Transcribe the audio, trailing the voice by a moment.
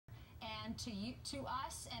and to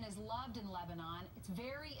us, and is loved in Lebanon. It's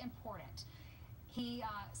very important. He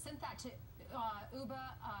sent that to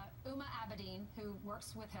Huma Abedin, who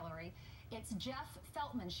works with Hillary. It's Jeff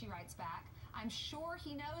Feltman, she writes back. I'm sure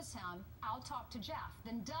he knows him. I'll talk to Jeff.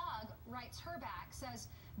 Then Doug writes her back, says,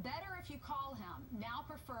 better if you call him. Now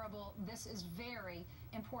preferable. This is very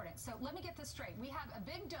important. So let me get this straight. We have a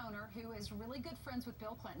big donor who is really good friends with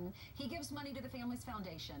Bill Clinton. He gives money to the Families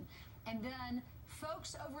Foundation. And then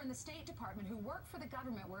folks over in the State Department who work for the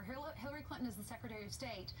government, where Hillary Clinton is the Secretary of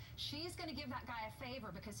State, she's going to give that guy a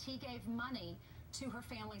favor because he gave money to her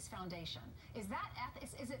family's foundation. Is that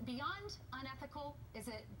is it beyond unethical? Is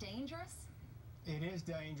it dangerous? It is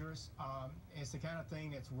dangerous. It's the kind of thing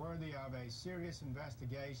that's worthy of a serious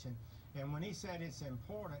investigation. And when he said it's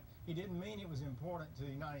important, he didn't mean it was important to the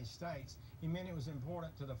United States. He meant it was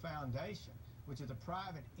important to the foundation, which is a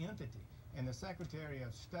private entity. And the Secretary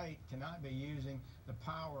of State cannot be using the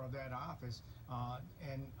power of that office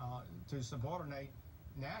to subordinate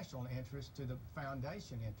national interest to the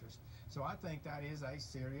foundation interest. So I think that is a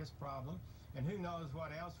serious problem. And who knows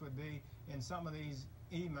what else would be in some of these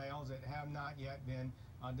emails that have not yet been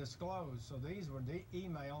disclosed. So these were the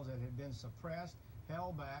emails that had been suppressed,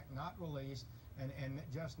 held back, not released, and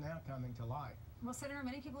just now coming to light. Well, Senator,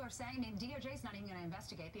 many people are saying, I mean, DOJ is not even going to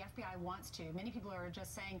investigate. The FBI wants to. Many people are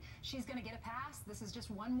just saying she's going to get a pass. This is just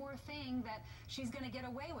one more thing that she's going to get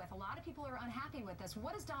away with. A lot of people are unhappy with this.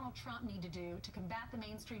 What does Donald Trump need to do to combat the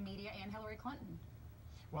mainstream media and Hillary Clinton?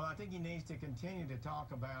 Well, I think he needs to continue to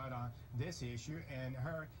talk about this issue and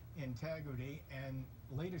her integrity and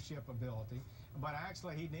leadership ability. But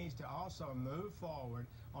actually, he needs to also move forward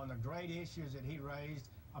on the great issues that he raised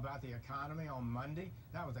about the economy on Monday.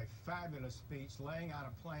 That was a fabulous speech, laying out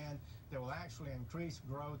a plan that will actually increase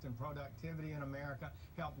growth and productivity in America,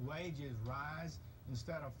 help wages rise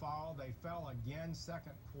instead of fall. They fell again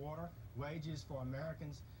second quarter. Wages for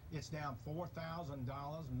Americans, it's down $4,000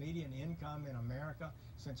 median income in America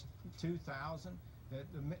since 2000.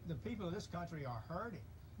 The people of this country are hurting.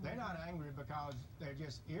 They're not angry because they're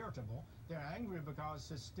just irritable. They're angry because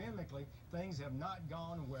systemically things have not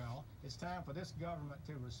gone well. It's time for this government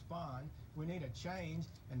to respond. We need a change,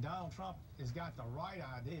 and Donald Trump has got the right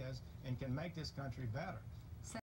ideas and can make this country better.